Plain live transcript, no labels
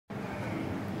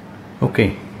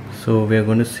Okay, so we are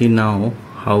going to see now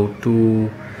how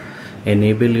to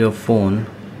enable your phone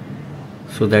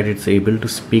so that it's able to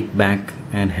speak back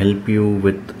and help you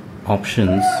with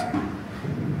options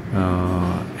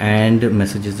and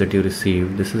messages that you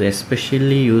receive. This is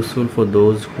especially useful for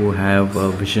those who have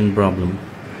a vision problem.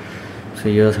 So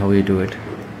here's how you do it.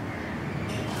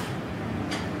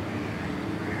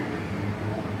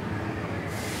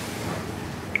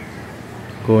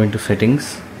 Go into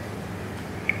settings,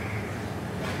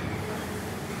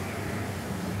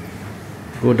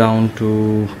 go down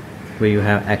to where you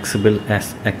have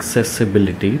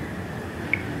accessibility,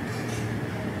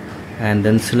 and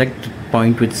then select the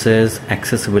point which says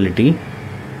accessibility,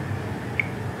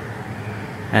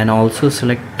 and also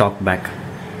select talkback.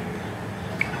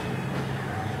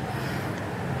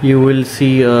 You will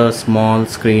see a small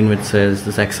screen which says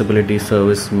this accessibility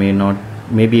service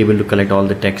may be able to collect all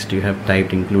the text you have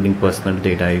typed, including personal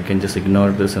data. You can just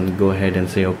ignore this and go ahead and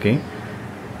say OK.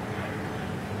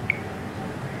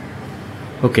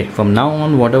 Okay, from now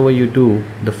on, whatever you do,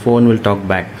 the phone will talk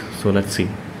back. So let's see.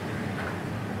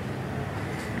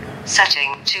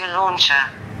 Setting to launcher.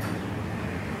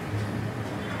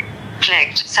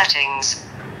 Clicked settings.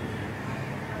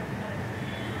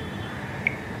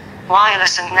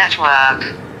 Wireless and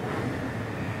network.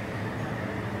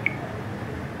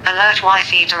 Alert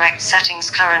Wi-Fi direct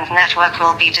settings. Current network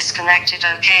will be disconnected.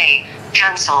 OK.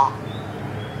 Cancel.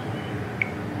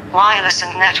 Wireless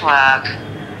and network.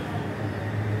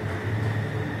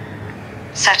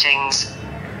 Settings.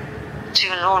 To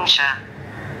launcher.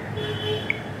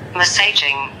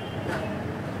 Messaging.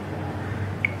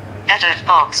 Edit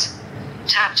box.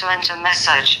 Tap to enter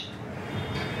message.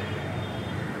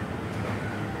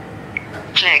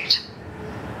 Clicked.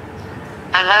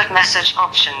 Alert message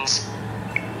options.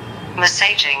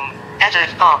 Messaging.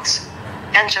 Edit box.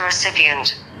 Enter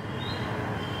recipient.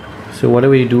 So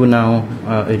whatever you do now,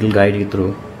 it will guide you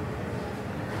through.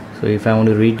 So if I want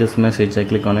to read this message, I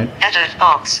click on it. Edit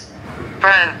box.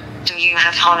 Bro, do you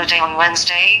have holiday on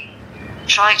Wednesday?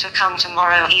 Try to come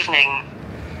tomorrow evening.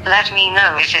 Let me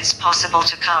know if it's possible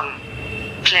to come.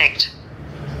 Clicked.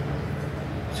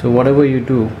 So whatever you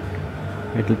do,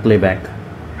 it will play back.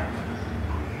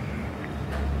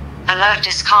 Alert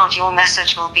discard. Your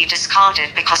message will be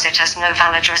discarded because it has no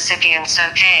valid recipients.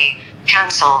 OK.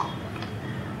 Cancel.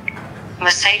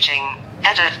 Messaging.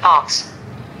 Edit box.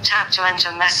 Tap to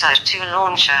enter message to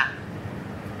launcher.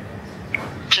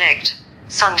 Clicked.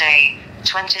 Sunday,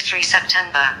 23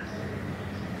 September.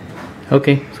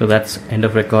 Okay, so that's end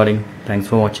of recording. Thanks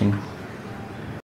for watching.